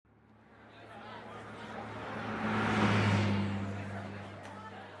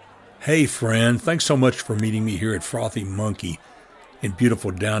Hey, friend. Thanks so much for meeting me here at Frothy Monkey in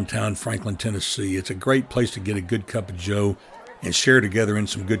beautiful downtown Franklin, Tennessee. It's a great place to get a good cup of joe and share together in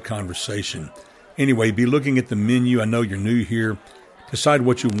some good conversation. Anyway, be looking at the menu. I know you're new here. Decide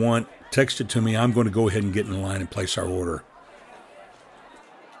what you want. Text it to me. I'm going to go ahead and get in line and place our order.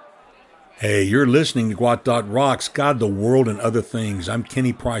 Hey, you're listening to Gwot Rocks, God, the World, and Other Things. I'm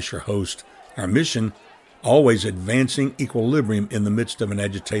Kenny Price, your host. Our mission, always advancing equilibrium in the midst of an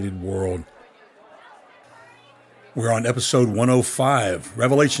agitated world. We're on episode 105,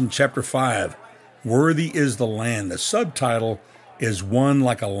 Revelation chapter 5. Worthy is the Lamb. The subtitle is One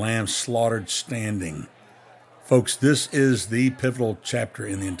Like a Lamb Slaughtered Standing. Folks, this is the pivotal chapter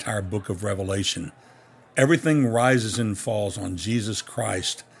in the entire book of Revelation. Everything rises and falls on Jesus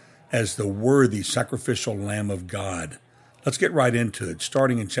Christ as the worthy sacrificial Lamb of God. Let's get right into it,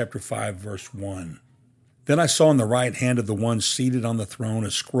 starting in chapter 5, verse 1. Then I saw in the right hand of the one seated on the throne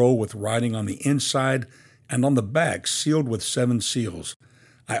a scroll with writing on the inside and on the back, sealed with 7 seals.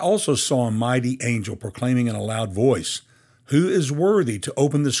 I also saw a mighty angel proclaiming in a loud voice, "Who is worthy to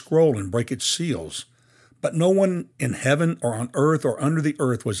open the scroll and break its seals?" But no one in heaven or on earth or under the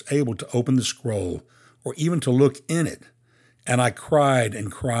earth was able to open the scroll or even to look in it. And I cried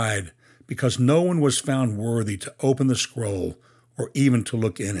and cried because no one was found worthy to open the scroll or even to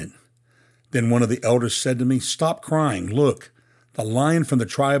look in it. Then one of the elders said to me, "Stop crying. Look, the Lion from the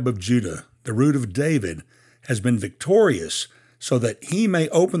tribe of Judah, the Root of David, has been victorious so that he may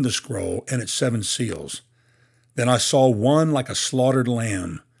open the scroll and its 7 seals." Then I saw one like a slaughtered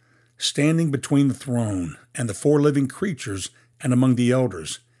lamb, standing between the throne and the 4 living creatures and among the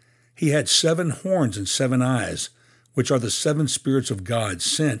elders. He had 7 horns and 7 eyes, which are the 7 spirits of God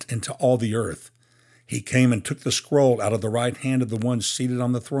sent into all the earth. He came and took the scroll out of the right hand of the one seated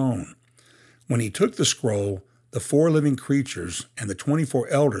on the throne. When he took the scroll, the 4 living creatures and the 24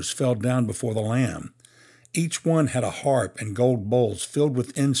 elders fell down before the Lamb. Each one had a harp and gold bowls filled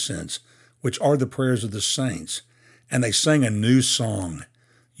with incense, which are the prayers of the saints. And they sang a new song.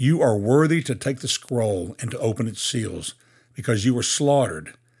 "You are worthy to take the scroll and to open its seals, because you were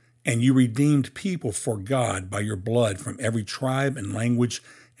slaughtered, and you redeemed people for God by your blood from every tribe and language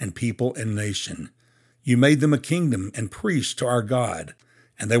and people and nation. You made them a kingdom and priests to our God,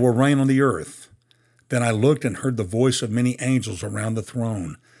 and they will reign on the earth." Then I looked and heard the voice of many angels around the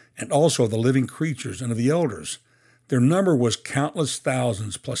throne, and also of the living creatures and of the elders. Their number was countless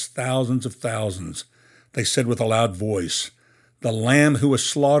thousands plus thousands of thousands. They said with a loud voice, "The Lamb who was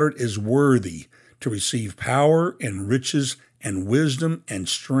slaughtered is worthy to receive power and riches and wisdom and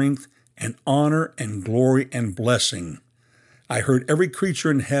strength and honor and glory and blessing." I heard every creature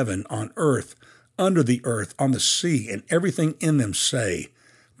in heaven, on earth, under the earth, on the sea, and everything in them say,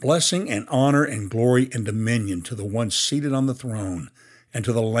 "Blessing and honor and glory and dominion to the one seated on the throne and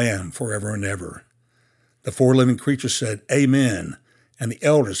to the Lamb forever and ever." The 4 living creatures said, "Amen," and the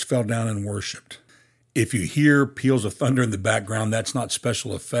elders fell down and worshipped. If you hear peals of thunder in the background, that's not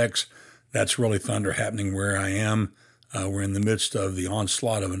special effects. That's really thunder happening where I am. We're in the midst of the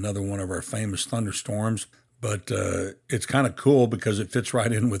onslaught of another one of our famous thunderstorms, but it's kind of cool because it fits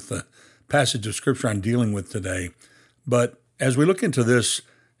right in with the passage of Scripture I'm dealing with today. But as we look into this,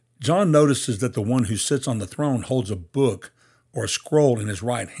 John notices that the one who sits on the throne holds a book or a scroll in his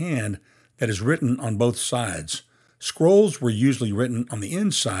right hand that is written on both sides. Scrolls were usually written on the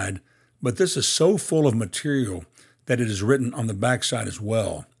inside, but this is so full of material that it is written on the backside as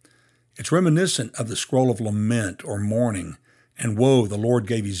well. It's reminiscent of the scroll of lament or mourning and woe the Lord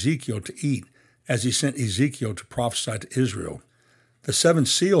gave Ezekiel to eat as he sent Ezekiel to prophesy to Israel. The 7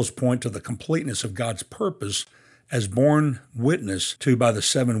 seals point to the completeness of God's purpose as borne witness to by the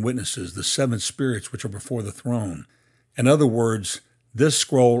 7 witnesses, the 7 spirits which are before the throne. In other words, this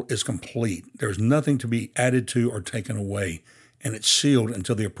scroll is complete. There's nothing to be added to or taken away, and it's sealed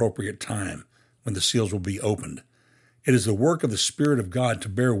until the appropriate time when the seals will be opened. It is the work of the Spirit of God to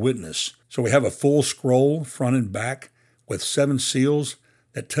bear witness. So we have a full scroll, front and back, with 7 seals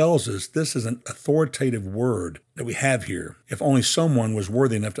that tells us this is an authoritative word that we have here, if only someone was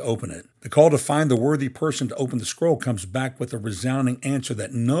worthy enough to open it. The call to find the worthy person to open the scroll comes back with a resounding answer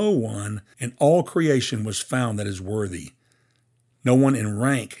that no one in all creation was found that is worthy. No one in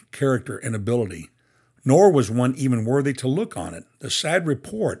rank, character, and ability, nor was one even worthy to look on it. The sad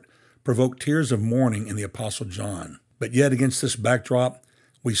report provoked tears of mourning in the Apostle John. But yet against this backdrop,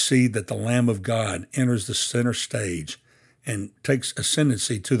 we see that the Lamb of God enters the center stage and takes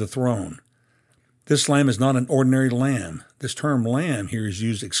ascendancy to the throne. This lamb is not an ordinary lamb. This term lamb here is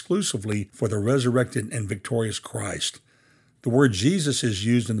used exclusively for the resurrected and victorious Christ. The word Jesus is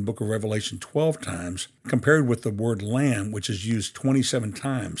used in the book of Revelation 12 times, compared with the word lamb, which is used 27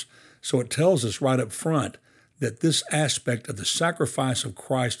 times. So it tells us right up front that this aspect of the sacrifice of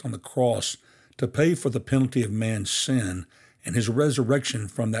Christ on the cross to pay for the penalty of man's sin and his resurrection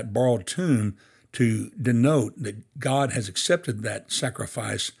from that borrowed tomb to denote that God has accepted that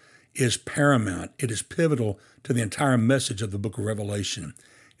sacrifice is paramount. It is pivotal to the entire message of the book of Revelation.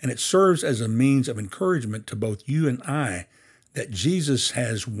 And it serves as a means of encouragement to both you and I that Jesus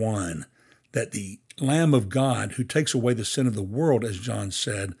has won, that the Lamb of God who takes away the sin of the world, as John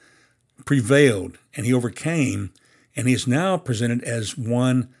said, prevailed and he overcame, and he is now presented as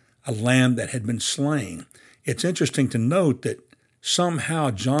a lamb that had been slain. It's interesting to note that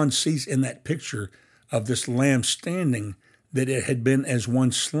somehow John sees in that picture of this lamb standing that it had been as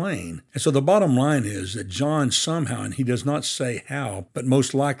one slain. And so the bottom line is that John somehow, and he does not say how, but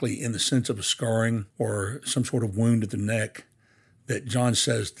most likely in the sense of a scarring or some sort of wound at the neck, that John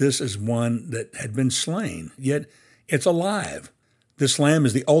says this is one that had been slain, yet it's alive. This lamb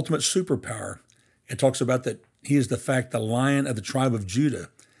is the ultimate superpower. It talks about that he is the lion of the tribe of Judah.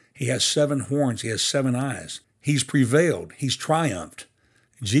 He has 7 horns. He has 7 eyes. He's prevailed. He's triumphed.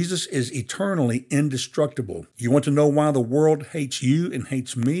 Jesus is eternally indestructible. You want to know why the world hates you and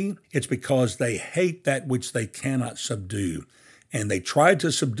hates me? It's because they hate that which they cannot subdue. And they tried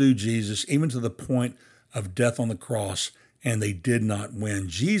to subdue Jesus even to the point of death on the cross, and they did not win.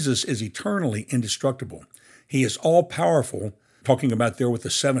 Jesus is eternally indestructible. He is all-powerful, talking about there with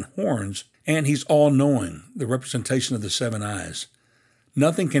the 7 horns, and he's all-knowing, the representation of the 7 eyes.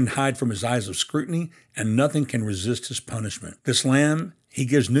 Nothing can hide from his eyes of scrutiny, and nothing can resist his punishment. This lamb, he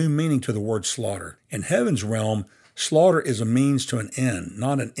gives new meaning to the word slaughter. In heaven's realm, slaughter is a means to an end,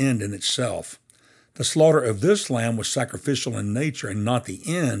 not an end in itself. The slaughter of this lamb was sacrificial in nature and not the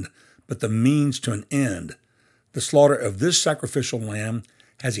end, but the means to an end. The slaughter of this sacrificial lamb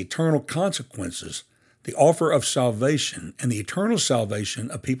has eternal consequences, the offer of salvation and the eternal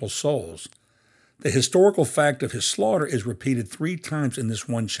salvation of people's souls. The historical fact of his slaughter is repeated 3 times in this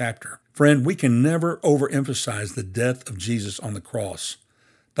one chapter. Friend, we can never overemphasize the death of Jesus on the cross.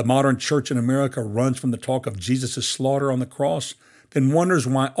 The modern church in America runs from the talk of Jesus' slaughter on the cross, then wonders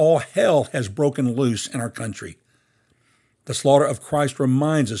why all hell has broken loose in our country. The slaughter of Christ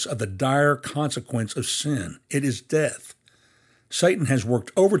reminds us of the dire consequence of sin. It is death. Satan has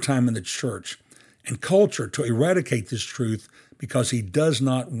worked overtime in the church and culture to eradicate this truth because he does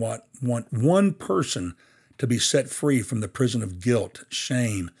not want one person to be set free from the prison of guilt,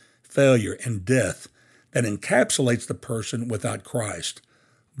 shame, failure, and death that encapsulates the person without Christ.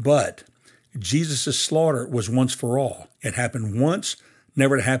 But Jesus' slaughter was once for all. It happened once,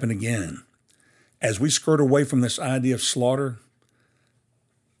 never to happen again. As we skirt away from this idea of slaughter,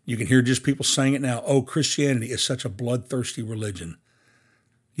 you can hear just people saying it now, oh, Christianity is such a bloodthirsty religion.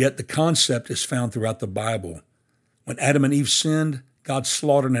 Yet the concept is found throughout the Bible. When Adam and Eve sinned, God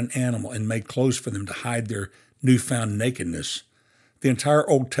slaughtered an animal and made clothes for them to hide their newfound nakedness. The entire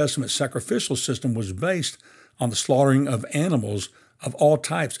Old Testament sacrificial system was based on the slaughtering of animals of all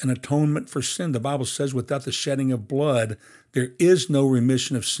types, an atonement for sin. The Bible says without the shedding of blood, there is no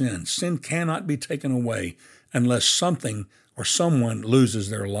remission of sin. Sin cannot be taken away unless something or someone loses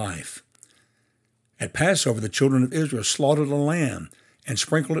their life. At Passover, the children of Israel slaughtered a lamb and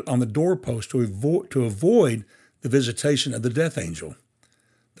sprinkled it on the doorpost to avoid the visitation of the death angel.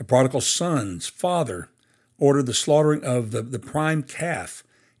 The prodigal son's father ordered the slaughtering of the prime calf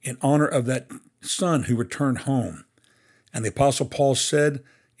in honor of that son who returned home. And the Apostle Paul said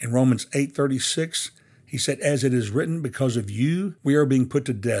in Romans 8:36, he said, as it is written, because of you, we are being put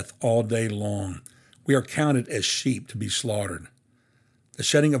to death all day long. We are counted as sheep to be slaughtered. The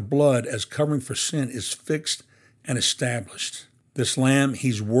shedding of blood as covering for sin is fixed and established. This lamb,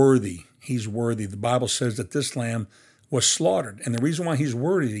 he's worthy. He's worthy. The Bible says that this lamb was slaughtered. And the reason why he's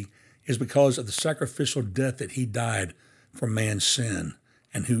worthy is because of the sacrificial death that he died for man's sin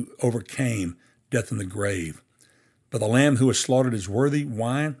and who overcame death in the grave. But the lamb who was slaughtered is worthy.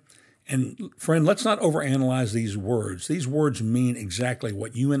 Why? And friend, let's not overanalyze these words. These words mean exactly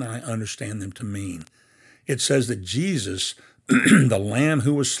what you and I understand them to mean. It says that Jesus, the lamb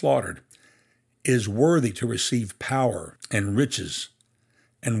who was slaughtered, is worthy to receive power and riches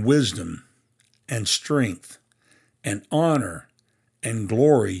and wisdom and strength and honor and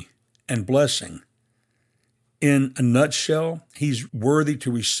glory and blessing. In a nutshell, he's worthy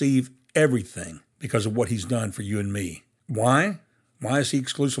to receive everything because of what he's done for you and me. Why? Why is he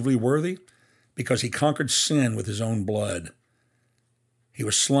exclusively worthy? Because he conquered sin with his own blood. He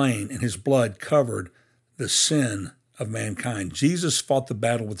was slain, and his blood covered the sin of mankind. Jesus fought the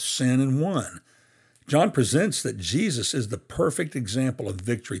battle with sin and won. John presents that Jesus is the perfect example of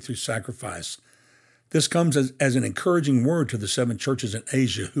victory through sacrifice. This comes as an encouraging word to the 7 churches in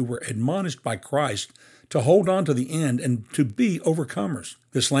Asia who were admonished by Christ to hold on to the end and to be overcomers.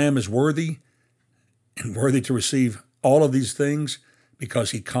 This Lamb is worthy and worthy to receive all of these things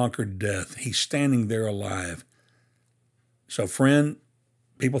because he conquered death. He's standing there alive. So, friend,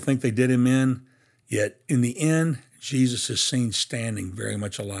 people think they did him in, yet in the end, Jesus is seen standing very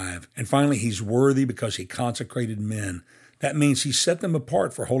much alive. And finally, he's worthy because he consecrated men. That means he set them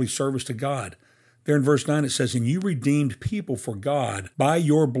apart for holy service to God. There in verse 9 it says, "And you redeemed people for God by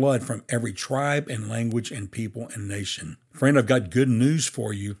your blood from every tribe and language and people and nation." Friend, I've got good news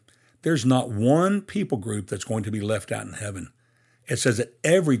for you. There's not one people group that's going to be left out in heaven. It says that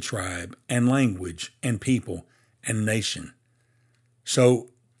every tribe and language and people and nation.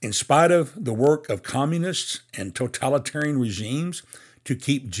 So, in spite of the work of communists and totalitarian regimes to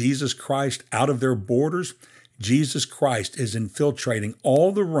keep Jesus Christ out of their borders, Jesus Christ is infiltrating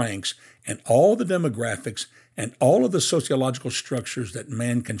all the ranks and all the demographics and all of the sociological structures that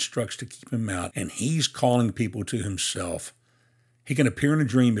man constructs to keep him out, and he's calling people to himself. He can appear in a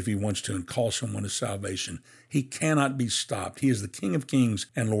dream if he wants to and call someone to salvation. He cannot be stopped. He is the King of Kings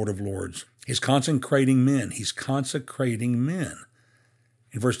and Lord of Lords. He's consecrating men. He's consecrating men.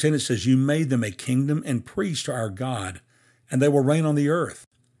 In verse 10 it says, "You made them a kingdom and priests to our God, and they will reign on the earth."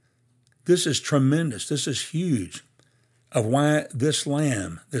 This is tremendous. This is huge of why this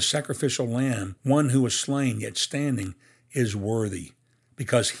lamb, this sacrificial lamb, one who was slain yet standing, is worthy,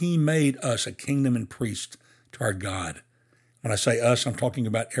 because he made us a kingdom and priest to our God. When I say us, I'm talking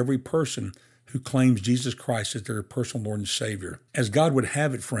about every person who claims Jesus Christ as their personal Lord and Savior. As God would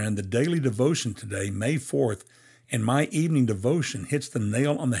have it, friend, the daily devotion today, May 4th, and my evening devotion hits the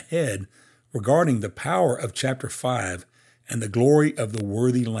nail on the head regarding the power of chapter 5 and the glory of the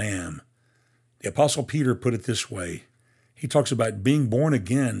worthy Lamb. The Apostle Peter put it this way. He talks about being born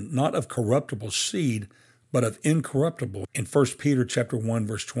again, not of corruptible seed, but of incorruptible in 1 Peter chapter 1,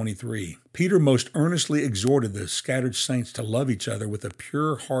 verse 23. Peter most earnestly exhorted the scattered saints to love each other with a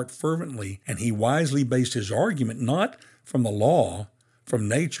pure heart fervently, and he wisely based his argument not from the law, from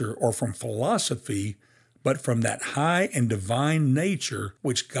nature, or from philosophy, but from that high and divine nature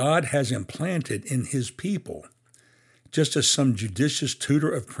which God has implanted in his people. Just as some judicious tutor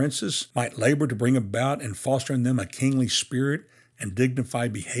of princes might labor to bring about and foster in them a kingly spirit and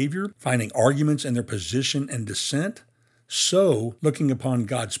dignified behavior, finding arguments in their position and dissent, so, looking upon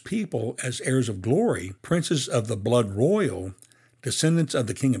God's people as heirs of glory, princes of the blood royal, descendants of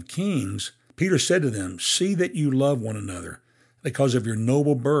the King of Kings, Peter said to them, "See that you love one another, because of your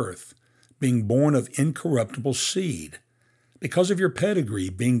noble birth, being born of incorruptible seed, because of your pedigree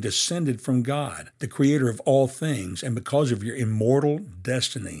being descended from God, the creator of all things, and because of your immortal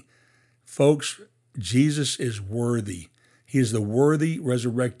destiny." Folks, Jesus is worthy. He is the worthy,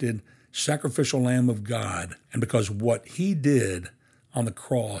 resurrected, sacrificial Lamb of God. And because what he did on the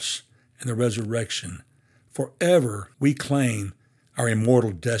cross and the resurrection, forever we claim our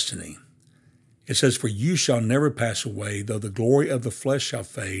immortal destiny. It says, "For you shall never pass away, though the glory of the flesh shall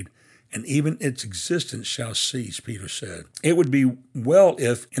fade, and even its existence shall cease," Peter said. It would be well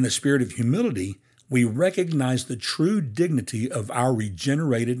if, in the spirit of humility, we recognize the true dignity of our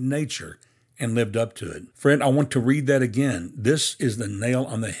regenerated nature and lived up to it. Friend, I want to read that again. This is the nail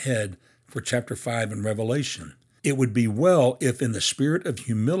on the head for chapter 5 in Revelation. It would be well if, in the spirit of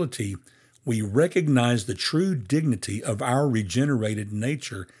humility, we recognize the true dignity of our regenerated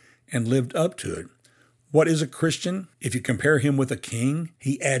nature and lived up to it. What is a Christian? If you compare him with a king,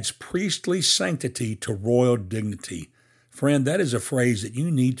 he adds priestly sanctity to royal dignity. Friend, that is a phrase that you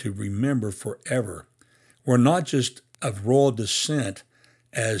need to remember forever. We're not just of royal descent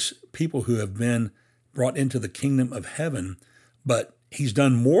as people who have been brought into the kingdom of heaven, but he's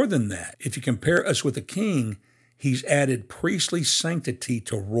done more than that. If you compare us with a king, he's added priestly sanctity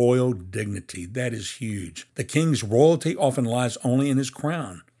to royal dignity. That is huge. The king's royalty often lies only in his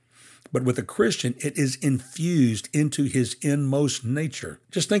crown. But with a Christian, it is infused into his inmost nature.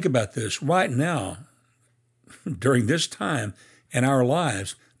 Just think about this. Right now, during this time in our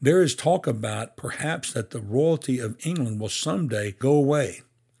lives, there is talk about perhaps that the royalty of England will someday go away.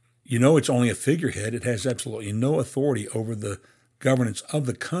 You know, it's only a figurehead. It has absolutely no authority over the governance of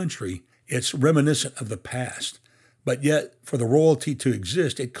the country. It's reminiscent of the past. But yet, for the royalty to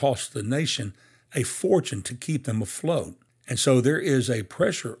exist, it costs the nation a fortune to keep them afloat. And so there is a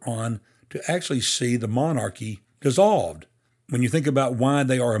pressure on to actually see the monarchy dissolved. When you think about why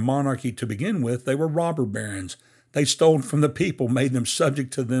they are a monarchy to begin with, they were robber barons. They stole from the people, made them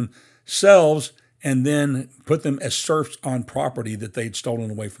subject to themselves, and then put them as serfs on property that they'd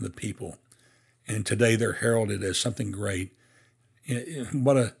stolen away from the people. And today they're heralded as something great.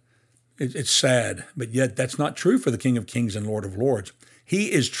 What It's sad, but yet that's not true for the King of Kings and Lord of Lords.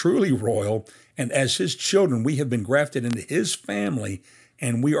 He is truly royal, and as his children, we have been grafted into his family,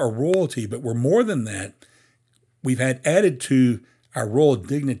 and we are royalty, but we're more than that. We've had added to our royal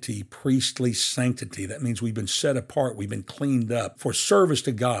dignity, priestly sanctity. That means we've been set apart, we've been cleaned up for service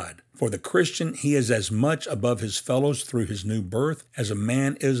to God. For the Christian, he is as much above his fellows through his new birth as a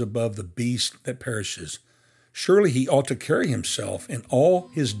man is above the beast that perishes. Surely he ought to carry himself in all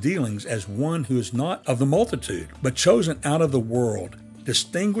his dealings as one who is not of the multitude, but chosen out of the world,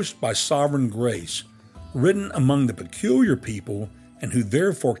 distinguished by sovereign grace, written among the peculiar people, and who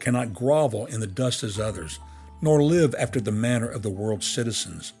therefore cannot grovel in the dust as others, nor live after the manner of the world's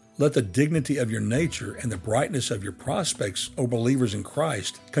citizens. Let the dignity of your nature and the brightness of your prospects, O believers in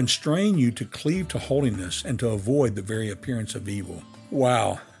Christ, constrain you to cleave to holiness and to avoid the very appearance of evil.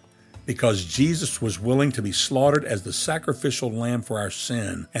 Wow! Because Jesus was willing to be slaughtered as the sacrificial lamb for our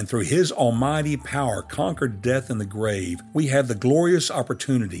sin, and through his almighty power conquered death and the grave, we have the glorious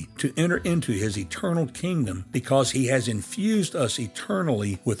opportunity to enter into his eternal kingdom because he has infused us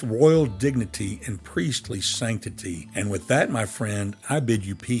eternally with royal dignity and priestly sanctity. And with that, my friend, I bid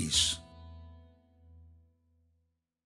you peace.